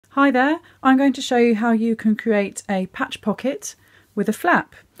Hi there, I'm going to show you how you can create a patch pocket with a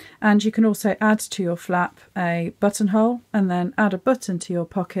flap, and you can also add to your flap a buttonhole and then add a button to your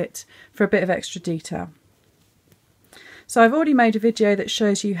pocket for a bit of extra detail. So I've already made a video that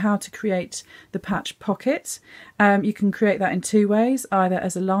shows you how to create the patch pocket. You can create that in two ways, either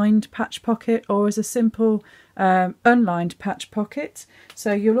as a lined patch pocket or as a simple unlined patch pocket.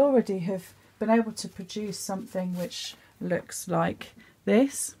 So you'll already have been able to produce something which looks like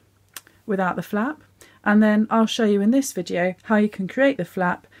this without the flap, and then I'll show you in this video how you can create the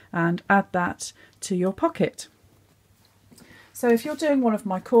flap and add that to your pocket. So if you're doing one of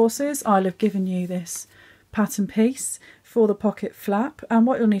my courses, I'll have given you this pattern piece for the pocket flap, and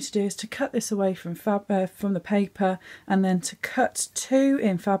what you'll need to do is to cut this away from the paper, and then to cut two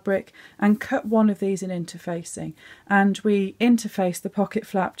in fabric and cut one of these in interfacing. And we interface the pocket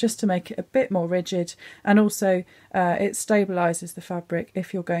flap just to make it a bit more rigid, and also it stabilises the fabric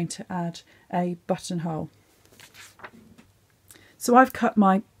if you're going to add a buttonhole. So I've cut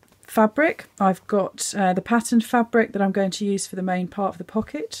my fabric. I've got the patterned fabric that I'm going to use for the main part of the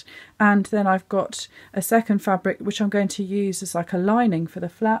pocket, and then I've got a second fabric which I'm going to use as like a lining for the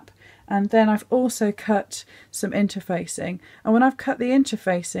flap, and then I've also cut some interfacing. And when I've cut the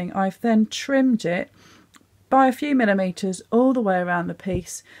interfacing, I've then trimmed it by a few millimetres all the way around the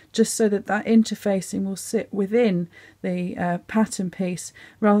piece, just so that that interfacing will sit within the pattern piece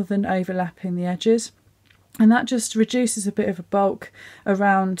rather than overlapping the edges. And that just reduces a bit of a bulk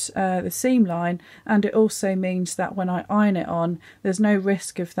around the seam line, and it also means that when I iron it on, there's no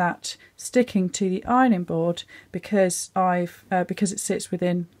risk of that sticking to the ironing board because it sits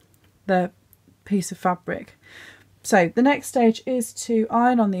within the piece of fabric. So the next stage is to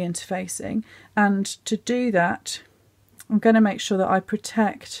iron on the interfacing, and to do that I'm going to make sure that I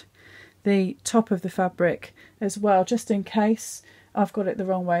protect the top of the fabric as well, just in case I've got it the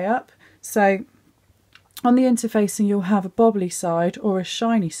wrong way up. So on the interfacing you'll have a bobbly side or a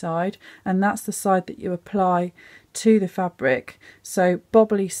shiny side, and that's the side that you apply to the fabric. So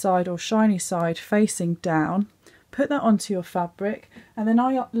bobbly side or shiny side facing down, put that onto your fabric, and then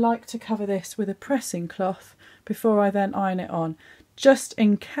I like to cover this with a pressing cloth before I then iron it on, just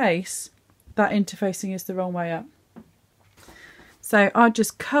in case that interfacing is the wrong way up. So I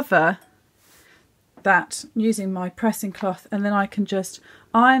just cover that using my pressing cloth, and then I can just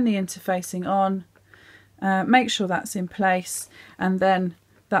iron the interfacing on. Make sure that's in place, and then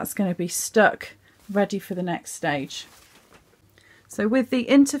that's going to be stuck ready for the next stage. So with the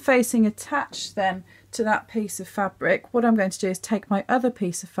interfacing attached then to that piece of fabric, what I'm going to do is take my other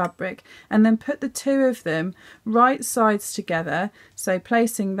piece of fabric and then put the two of them right sides together, so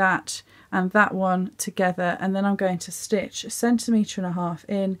placing that and that one together, and then I'm going to stitch 1.5 centimetres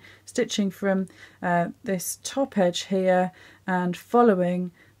in, stitching from this top edge here and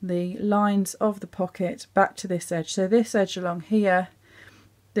following the lines of the pocket back to this edge. So this edge along here,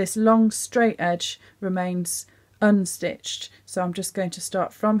 this long straight edge remains unstitched, so I'm just going to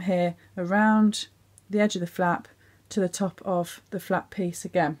start from here around the edge of the flap to the top of the flap piece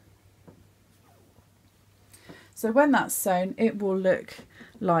again. So when that's sewn, it will look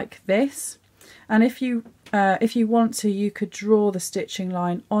like this, and if you want to, you could draw the stitching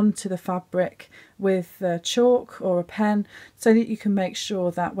line onto the fabric with chalk or a pen, so that you can make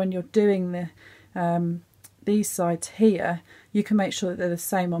sure that when you're doing the these sides here, you can make sure that they're the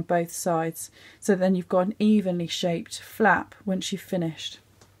same on both sides, so then you've got an evenly shaped flap once you've finished.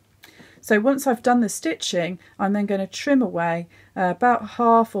 So once I've done the stitching, I'm then going to trim away about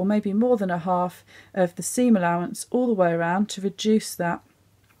half, or maybe more than a half, of the seam allowance all the way around to reduce that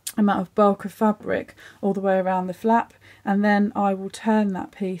amount of bulk of fabric all the way around the flap, and then I will turn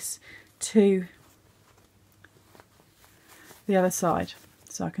that piece to the other side,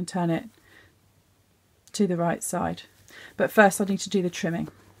 so I can turn it to the right side. But first I need to do the trimming.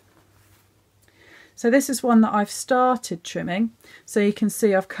 So this is one that I've started trimming, so you can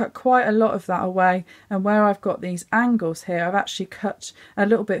see I've cut quite a lot of that away, and where I've got these angles here, I've actually cut a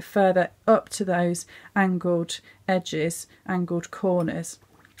little bit further up to those angled edges, angled corners.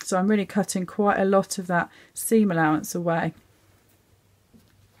 So I'm really cutting quite a lot of that seam allowance away.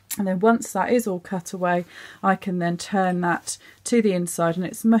 And then once that is all cut away, I can then turn that to the inside, and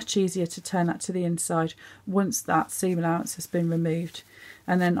it's much easier to turn that to the inside once that seam allowance has been removed.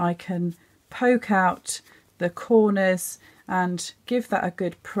 And then I can poke out the corners and give that a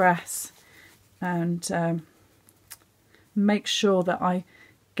good press, and make sure that I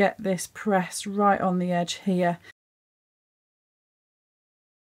get this pressed right on the edge here.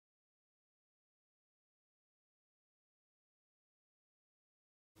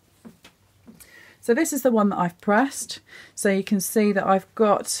 So this is the one that I've pressed. So you can see that I've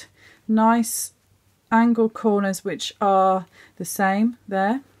got nice angled corners which are the same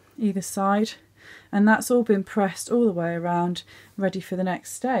there, either side. And that's all been pressed all the way around, ready for the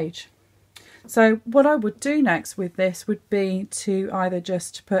next stage. So what I would do next with this would be to either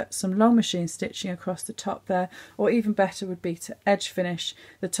just put some long machine stitching across the top there, or even better would be to edge finish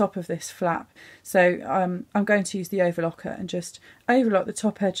the top of this flap. So I'm going to use the overlocker and just overlock the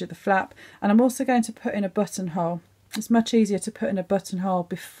top edge of the flap, and I'm also going to put in a buttonhole. It's much easier to put in a buttonhole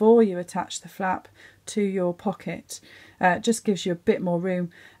before you attach the flap to your pocket. It just gives you a bit more room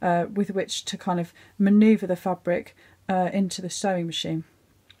with which to kind of manoeuvre the fabric into the sewing machine.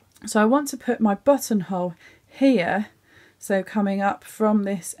 So I want to put my buttonhole here, so coming up from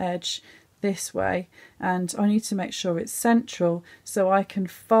this edge this way, and I need to make sure it's central so I can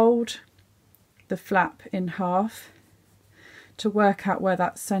fold the flap in half to work out where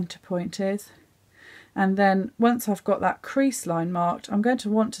that centre point is. And then once I've got that crease line marked, I'm going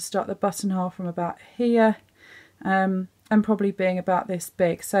to want to start the buttonhole from about here, and probably being about this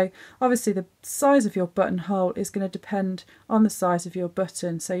big. So obviously the size of your buttonhole is going to depend on the size of your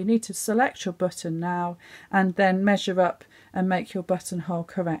button. So you need to select your button now and then measure up and make your buttonhole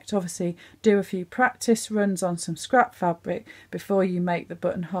correct. Obviously do a few practice runs on some scrap fabric before you make the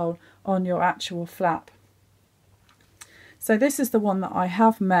buttonhole on your actual flap. So this is the one that I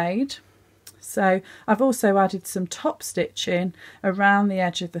have made. So I've also added some top stitching around the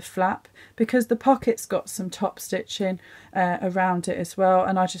edge of the flap because the pocket's got some top stitching around it as well,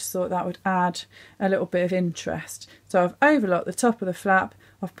 and I just thought that would add a little bit of interest. So I've overlocked the top of the flap,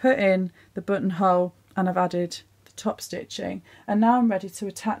 I've put in the buttonhole, and I've added the top stitching, and now I'm ready to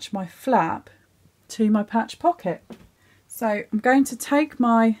attach my flap to my patch pocket. So I'm going to take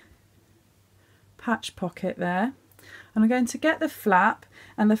my patch pocket there, and I'm going to get the flap,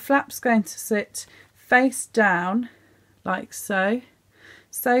 and the flap's going to sit face down like so,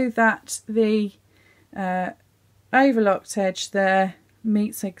 so that the overlocked edge there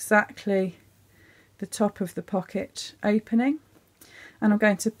meets exactly the top of the pocket opening. And I'm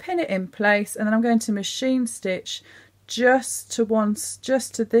going to pin it in place, and then I'm going to machine stitch just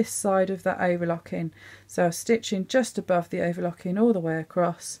to this side of that overlocking. So I'm stitching just above the overlocking all the way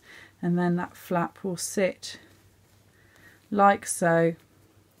across, and then that flap will sit like so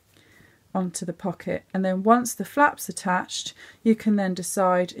onto the pocket. And then once the flap's attached, you can then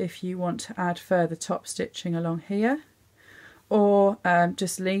decide if you want to add further top stitching along here, or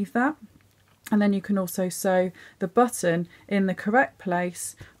just leave that. And then you can also sew the button in the correct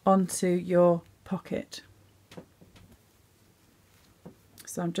place onto your pocket.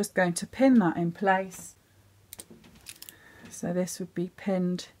 So I'm just going to pin that in place. So this would be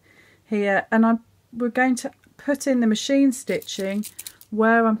pinned here, and we're going to put in the machine stitching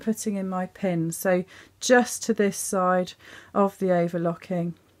where I'm putting in my pin, so just to this side of the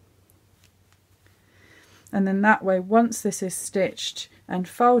overlocking. And then that way, once this is stitched and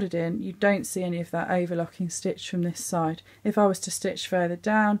folded in, you don't see any of that overlocking stitch from this side. If I was to stitch further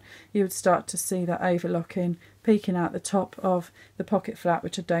down, you would start to see that overlocking peeking out the top of the pocket flap,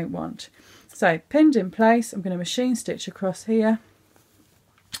 which I don't want. So pinned in place, I'm going to machine stitch across here,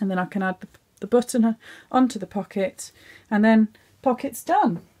 and then I can add the button onto the pocket, and then pocket's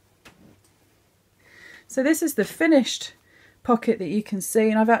done. So this is the finished pocket that you can see,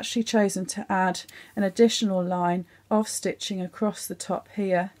 and I've actually chosen to add an additional line of stitching across the top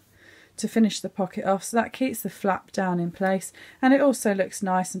here to finish the pocket off, so that keeps the flap down in place, and it also looks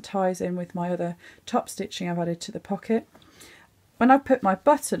nice and ties in with my other top stitching I've added to the pocket. When I put my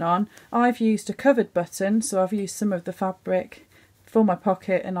button on, I've used a covered button, so I've used some of the fabric for my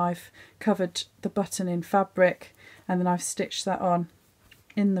pocket, and I've covered the button in fabric, and then I've stitched that on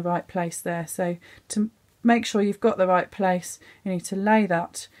in the right place there. So to make sure you've got the right place, you need to lay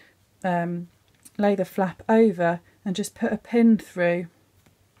that lay the flap over and just put a pin through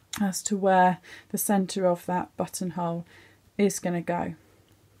as to where the centre of that buttonhole is going to go.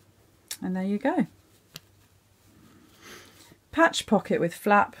 And there you go. Patch pocket with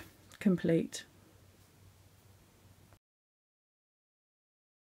flap complete.